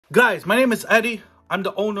Guys, my name is Eddie. I'm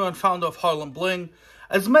the owner and founder of HARLEMBLING.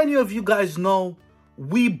 As many of you guys know,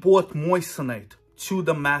 we brought Moissanite to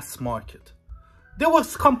the mass market. There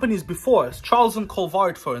was companies before us, Charles &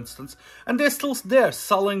 Colvard for instance, and they're still there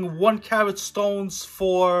selling 1-carat stones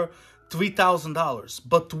for $3,000.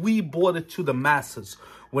 But we brought it to the masses,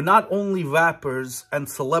 where not only rappers and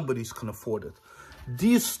celebrities can afford it.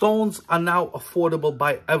 These stones are now affordable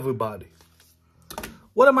by everybody.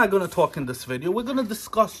 What am I going to talk in this video? We're going to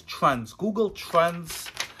discuss trends, Google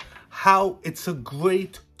Trends, how it's a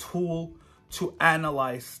great tool to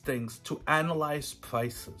analyze things, to analyze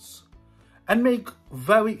prices, and make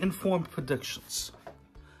very informed predictions.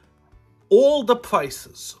 All the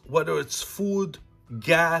prices, whether it's food,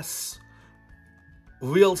 gas,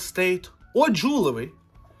 real estate, or jewelry,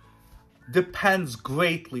 depends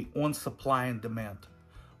greatly on supply and demand.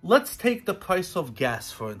 Let's take the price of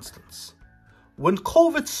gas, for instance. When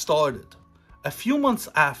COVID started, a few months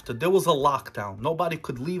after, there was a lockdown. Nobody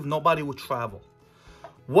could leave, nobody would travel.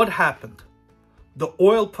 What happened? The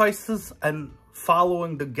oil prices and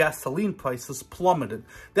following the gasoline prices plummeted.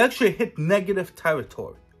 They actually hit negative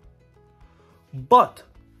territory. But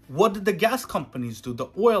what did the gas companies do? The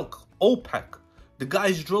oil, OPEC, the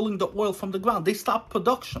guys drilling the oil from the ground, they stopped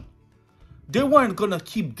production. They weren't going to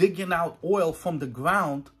keep digging out oil from the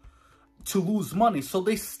ground to lose money, so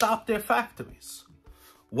they stopped their factories.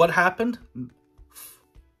 What happened?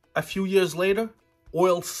 A few years later,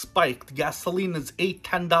 oil spiked. Gasoline is $8,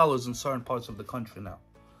 $10 in certain parts of the country now.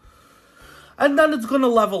 And then it's going to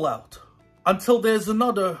level out until there's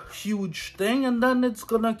another huge thing, and then it's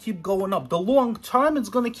going to keep going up. The long term, it's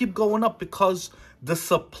going to keep going up because the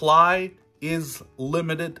supply is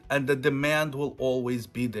limited and the demand will always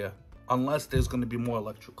be there, unless there's going to be more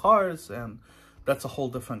electric cars, and that's a whole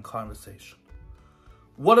different conversation.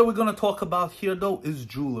 What are we going to talk about here, though, is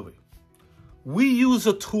jewelry. We use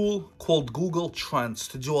a tool called Google Trends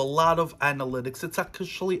to do a lot of analytics. It's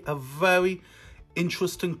actually a very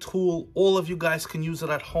interesting tool. All of you guys can use it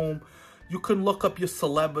at home. You can look up your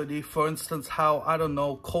celebrity, for instance, how, I don't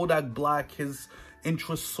know, Kodak Black, his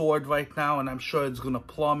interest soared right now, and I'm sure it's going to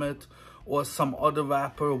plummet, or some other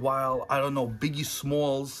rapper, while, I don't know, Biggie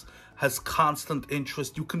Smalls has constant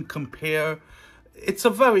interest. You can compare. It's a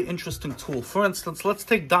very interesting tool. For instance, let's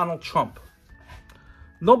take Donald Trump.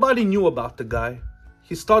 Nobody knew about the guy.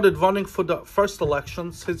 He started running for the first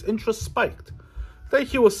elections. His interest spiked. Then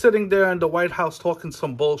he was sitting there in the White House talking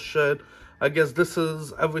some bullshit. I guess this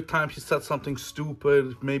is every time he said something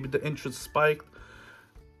stupid, maybe the interest spiked.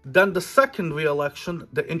 Then the second re-election,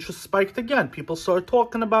 the interest spiked again. People started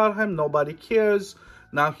talking about him. Nobody cares.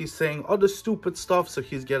 Now he's saying other stupid stuff, so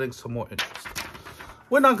he's getting some more interest.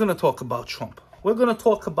 We're not going to talk about Trump. We're going to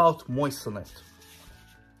talk about Moissanite.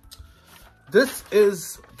 This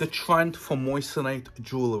is the trend for Moissanite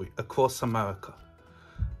jewelry across America.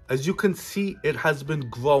 As you can see, it has been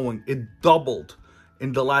growing. It doubled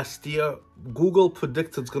in the last year. Google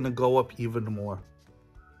predicts it's going to go up even more.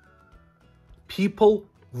 People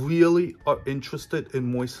really are interested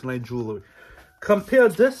in Moissanite jewelry. Compare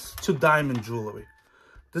this to diamond jewelry.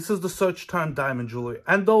 This is the search term, diamond jewelry.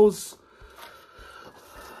 And those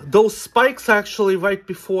spikes actually right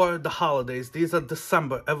before the holidays. These are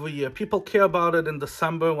December every year. People care about it in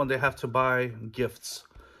December when they have to buy gifts.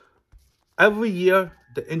 Every year,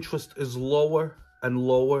 the interest is lower and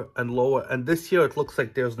lower and lower. And this year, it looks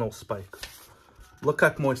like there's no spike. Look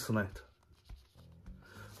at Moissanite.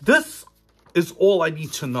 This is all I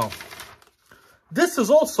need to know. This is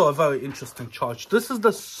also a very interesting chart. This is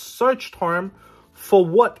the search term for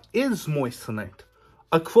what is Moissanite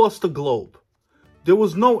across the globe. There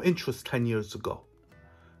was no interest 10 years ago.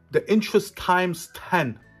 The interest times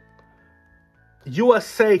 10.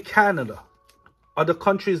 USA, Canada are the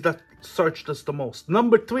countries that search this the most.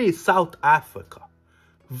 Number 3 is South Africa.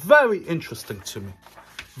 Very interesting to me.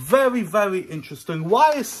 Very, very interesting.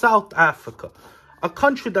 Why is South Africa, a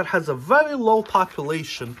country that has a very low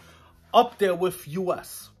population, up there with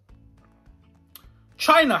US?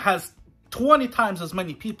 China has 20 times as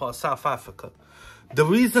many people as South Africa. The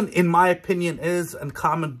reason, in my opinion, is, and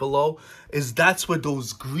comment below, is that's where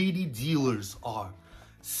those greedy dealers are.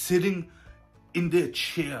 Sitting in their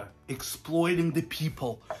chair, exploiting the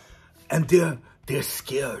people. And they're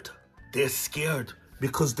scared. They're scared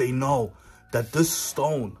because they know that this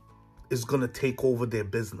stone is going to take over their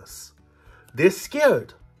business. They're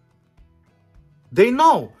scared. They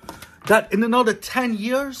know that in another 10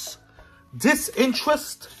 years, this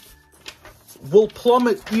interest will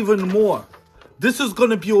plummet even more. This is going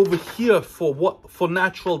to be over here for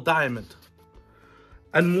natural diamond.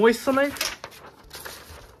 And Moissanite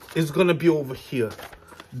is going to be over here.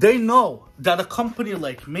 They know that a company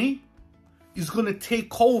like me is going to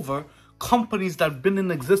take over companies that have been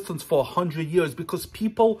in existence for 100 years because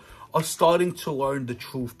people are starting to learn the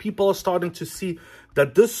truth. People are starting to see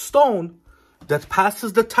that this stone that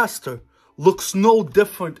passes the tester looks no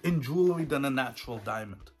different in jewelry than a natural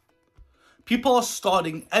diamond. People are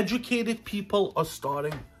starting, educated people are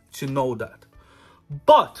starting to know that.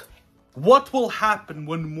 But what will happen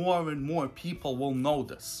when more and more people will know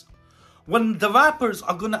this? When the rappers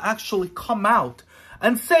are going to actually come out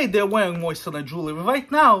and say they're wearing Moissanite jewelry. Right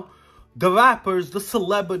now, the rappers, the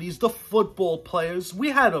celebrities, the football players, we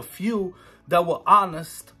had a few that were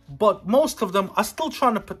honest, but most of them are still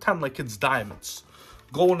trying to pretend like it's diamonds,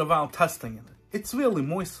 going around testing it. It's really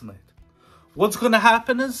Moissanite. What's going to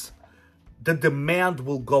happen is the demand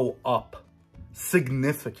will go up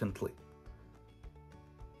significantly.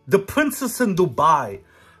 The princess in Dubai,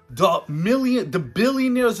 the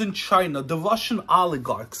billionaires in China, the Russian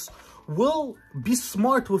oligarchs will be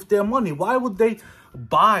smart with their money. Why would they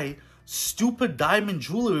buy stupid diamond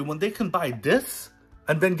jewelry when they can buy this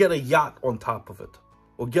and then get a yacht on top of it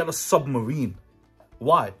or get a submarine?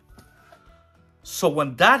 Why? So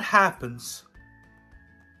when that happens,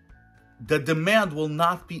 the demand will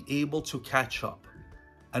not be able to catch up.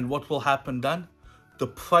 And what will happen then? The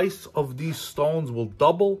price of these stones will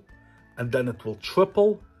double, and then it will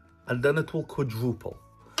triple, and then it will quadruple.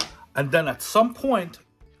 And then at some point,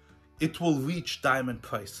 it will reach diamond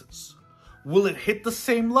prices. Will it hit the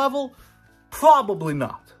same level? Probably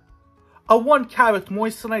not. A 1 carat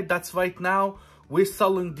moissanite, that's right now, we're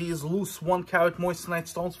selling these loose 1 carat moissanite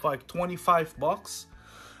stones for like 25 bucks.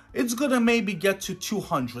 It's gonna maybe get to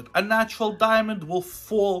 200. A natural diamond will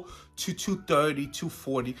fall to 230,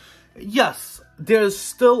 240. Yes, there's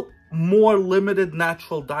still more limited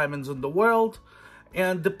natural diamonds in the world.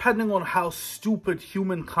 And depending on how stupid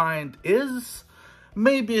humankind is,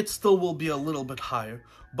 maybe it still will be a little bit higher,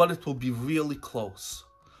 but it will be really close.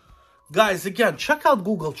 Guys, again, check out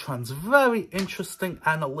Google Trends. Very interesting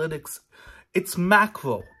analytics. It's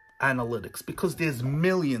macro analytics because there's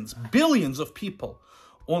millions, billions of people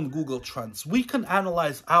on Google Trends. We can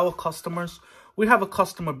analyze our customers. We have a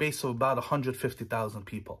customer base of about 150,000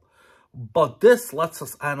 people. But this lets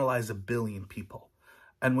us analyze 1 billion people.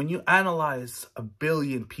 And when you analyze 1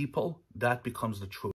 billion people, that becomes the truth.